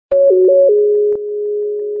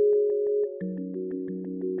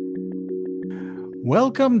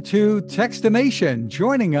Welcome to Textination.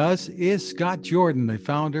 Joining us is Scott Jordan, the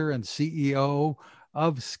founder and CEO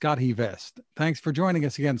of ScottyVest. Thanks for joining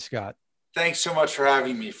us again, Scott. Thanks so much for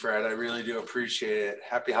having me, Fred. I really do appreciate it.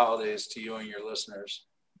 Happy holidays to you and your listeners.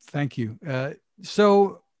 Thank you.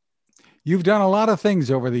 So you've done a lot of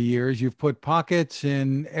things over the years. You've put pockets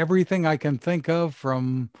in everything I can think of,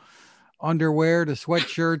 from underwear to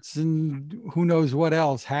sweatshirts and who knows what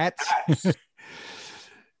else, hats.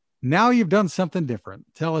 Now you've done something different.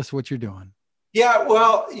 Tell us what you're doing. Yeah,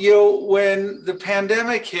 well, when the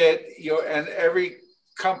pandemic hit, and every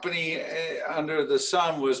company under the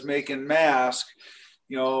sun was making masks,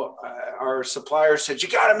 our suppliers said, you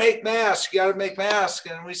got to make masks,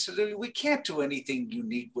 And we said, we can't do anything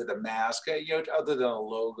unique with a mask, other than a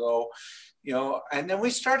logo, and then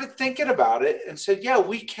we started thinking about it and said, yeah,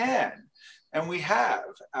 we can. And we have.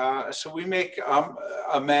 So we make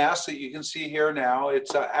a mask that you can see here now.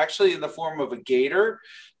 It's actually in the form of a gaiter,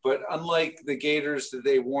 but unlike the gaiters that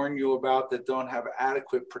they warn you about that don't have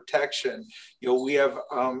adequate protection, we have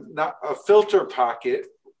not a filter pocket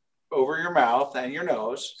over your mouth and your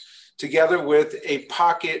nose, together with a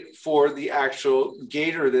pocket for the actual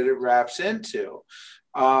gaiter that it wraps into.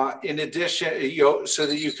 In addition, so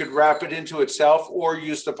that you could wrap it into itself or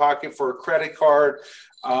use the pocket for a credit card,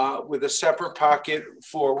 with a separate pocket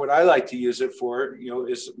for what I like to use it for,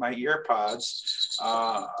 is my ear pods,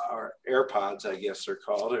 or AirPods, I guess they're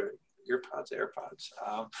called, or AirPods.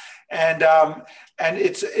 And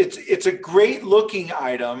it's a great looking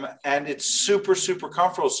item, and it's super, super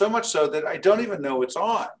comfortable, so much so that I don't even know it's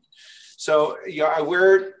on. So, I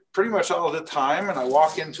wear it pretty much all the time, and I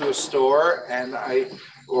walk into a store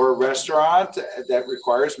or a restaurant that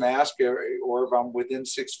requires mask, or if I'm within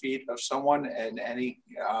 6 feet of someone in any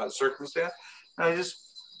circumstance, and I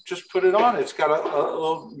just put it on. It's got a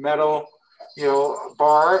little metal,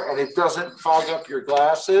 bar, and it doesn't fog up your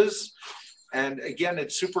glasses. And again,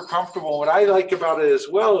 it's super comfortable. What I like about it as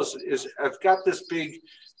well is I've got this big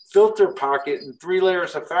filter pocket and 3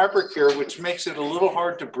 layers of fabric here, which makes it a little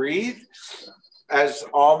hard to breathe, as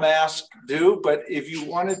all masks do. But if you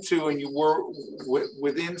wanted to, and you were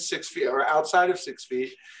within 6 feet or outside of 6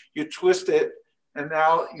 feet, you twist it, and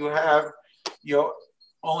now you have,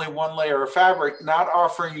 only 1 layer of fabric, not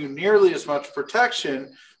offering you nearly as much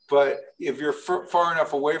protection. But if you're far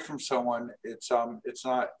enough away from someone, it's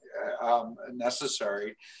not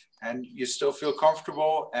necessary, and you still feel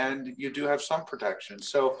comfortable, and you do have some protection.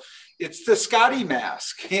 So it's the Scotty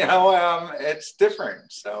mask, it's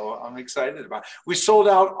different. So I'm excited about it. We sold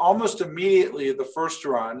out almost immediately the first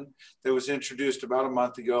run that was introduced about a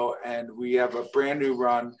month ago, and we have a brand new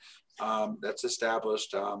run that's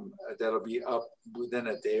established, that'll be up within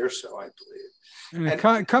a day or so, I believe. And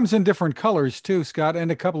it comes in different colors too, Scott,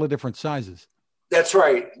 and a couple of different sizes. That's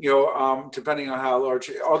right. Depending on how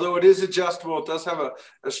large, although it is adjustable, it does have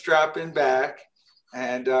a strap in back.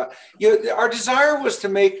 And, our desire was to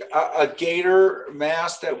make a gaiter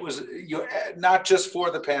mask that was, not just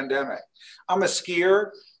for the pandemic. I'm a skier,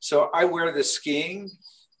 so I wear the skiing.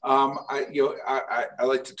 I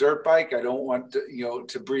like to dirt bike. I don't want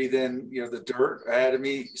to breathe in, the dirt ahead of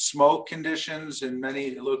me. Smoke conditions in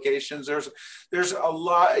many locations. There's a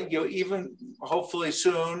lot, even hopefully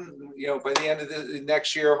soon, by the end of the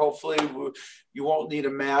next year, hopefully you won't need a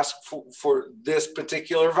mask for this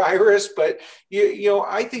particular virus. But,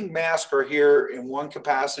 I think masks are here in one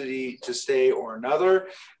capacity to stay or another.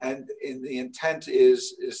 And the intent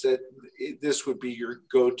is that this would be your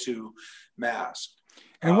go-to mask.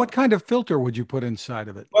 And what kind of filter would you put inside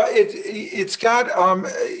of it? Well, it's got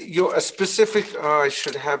a specific. I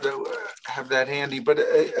should have that handy, but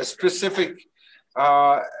a specific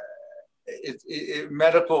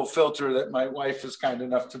medical filter that my wife is kind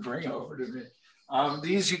enough to bring over to me.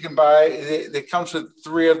 These you can buy. It comes with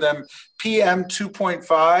 3 of them, PM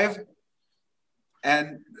 2.5,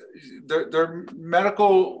 and they're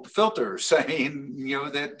medical filters. I mean,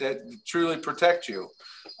 that truly protect you.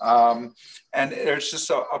 And there's just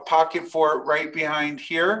a pocket for it right behind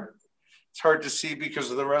here. It's hard to see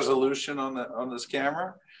because of the resolution on this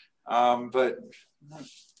camera, but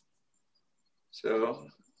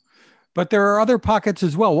there are other pockets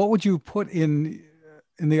as well. What would you put in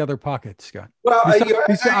the other pockets, Scott? Well,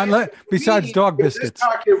 besides dog biscuits. This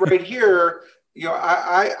pocket right here,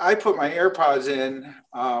 I put my AirPods in.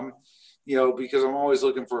 Because I'm always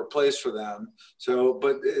looking for a place for them. So,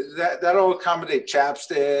 but that'll accommodate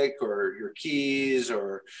chapstick or your keys,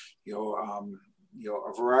 or,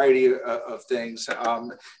 a variety of things.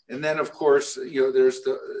 And then of course, there's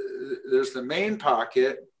the main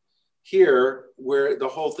pocket here where the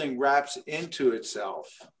whole thing wraps into itself.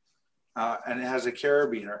 and it has a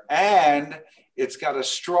carabiner, and it's got a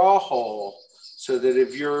straw hole, so that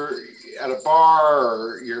if you're at a bar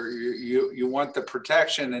or you want the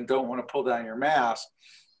protection and don't want to pull down your mask,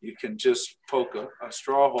 you can just poke a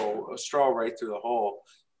straw right through the hole,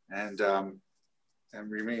 and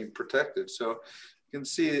remain protected. So you can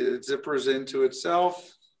see it zippers into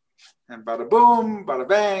itself, and bada boom, bada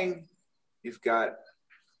bang, you've got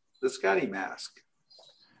the Scotty mask.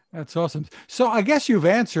 That's awesome. So I guess you've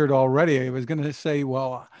answered already. I was going to say,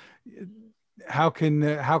 well, how can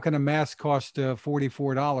a mask cost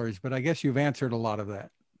 $44? But I guess you've answered a lot of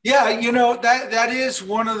that. Yeah, that is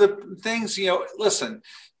one of the things. Listen,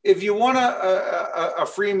 if you want a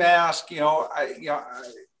free mask, I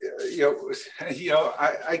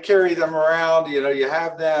carry them around. You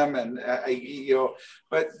have them, and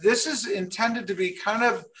but this is intended to be kind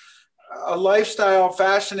of a lifestyle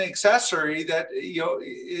fashion accessory that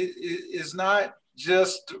is not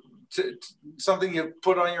just something you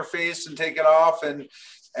put on your face and take it off and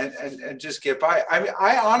just get by. I mean,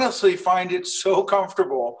 I honestly find it so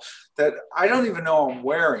comfortable that I don't even know I'm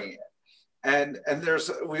wearing it. And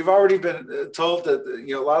we've already been told that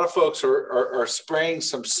a lot of folks are spraying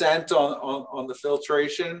some scent on the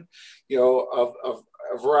filtration, of a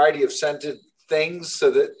variety of scented things,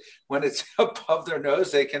 so that when it's above their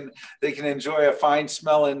nose, they can enjoy a fine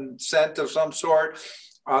smelling scent of some sort.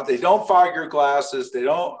 They don't fog your glasses. They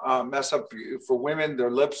don't mess up, for women, their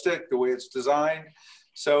lipstick, the way it's designed.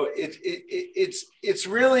 So it's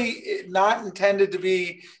really not intended to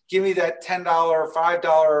be, give me that $10,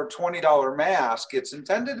 $5, $20 mask. It's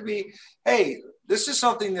intended to be, hey, this is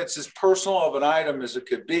something that's as personal of an item as it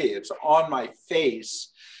could be. It's on my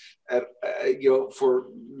face for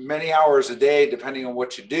many hours a day, depending on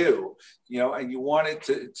what you do, and you want it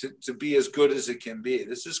to be as good as it can be.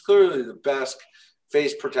 This is clearly the best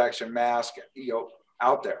face protection mask,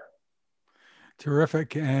 out there.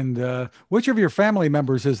 Terrific. And which of your family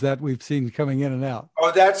members is that we've seen coming in and out?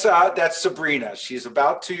 Oh, that's Sabrina. She's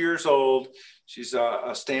about 2 years old. She's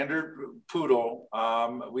a standard poodle.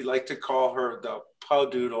 We like to call her the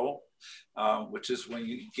Pawdoodle, which is when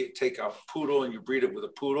you take a poodle and you breed it with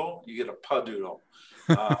a poodle, you get a Pawdoodle.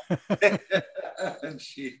 And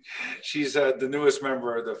she's the newest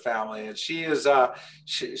member of the family, and she is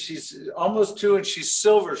she's almost 2, and she's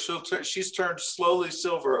silver. She's turned slowly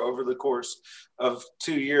silver over the course of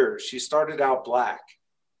 2 years. She started out black.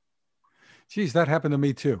 Geez, that happened to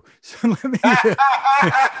me too. So me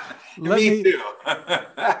too.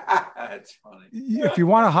 That's funny. If you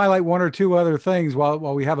want to highlight one or two other things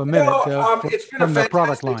while we have a minute, it's been a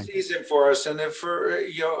fantastic season for us, and if for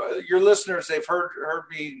your listeners, they've heard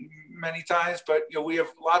me many times, but we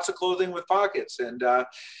have lots of clothing with pockets, and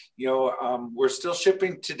we're still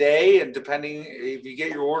shipping today, and depending if you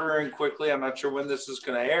get your order in quickly, I'm not sure when this is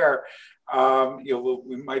going to air.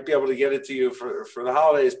 We might be able to get it to you for the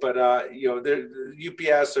holidays, but the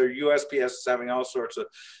UPS or USPS is having all sorts of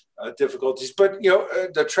difficulties. But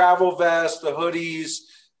the travel vest, the hoodies,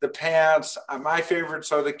 the pants. My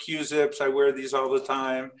favorites are the Q-zips. I wear these all the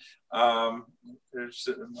time. There's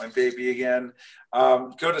my baby again.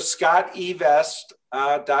 Go to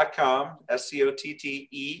ScottEvest.com,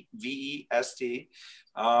 SCOTTEVEST,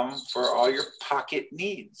 for all your pocket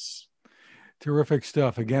needs. Terrific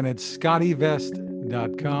stuff. Again, it's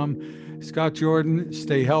ScottEvest.com. Scott Jordan,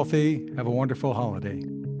 stay healthy. Have a wonderful holiday.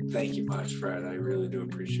 Thank you much, Fred. I really do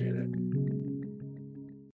appreciate it.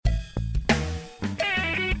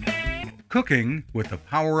 Cooking with the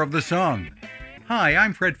power of the sun. Hi,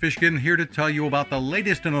 I'm Fred Fishkin, here to tell you about the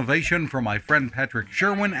latest innovation from my friend Patrick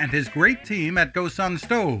Sherwin and his great team at GoSun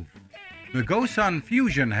Stove. The GoSun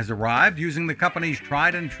Fusion has arrived using the company's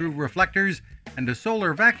tried and true reflectors and a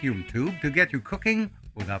solar vacuum tube to get you cooking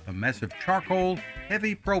without the mess of charcoal,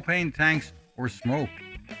 heavy propane tanks, or smoke.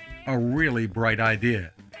 A really bright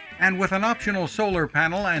idea. And with an optional solar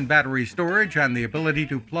panel and battery storage and the ability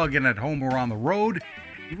to plug in at home or on the road,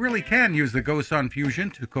 you really can use the GoSun Fusion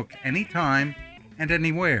to cook anytime and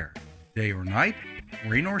anywhere, day or night,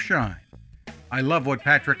 rain or shine. I love what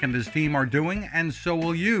Patrick and his team are doing, and so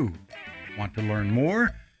will you. Want to learn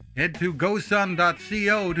more? Head to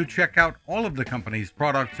gosun.co to check out all of the company's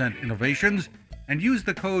products and innovations and use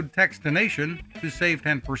the code TEXTINATION to save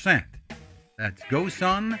 10%. That's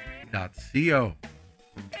gosun.co.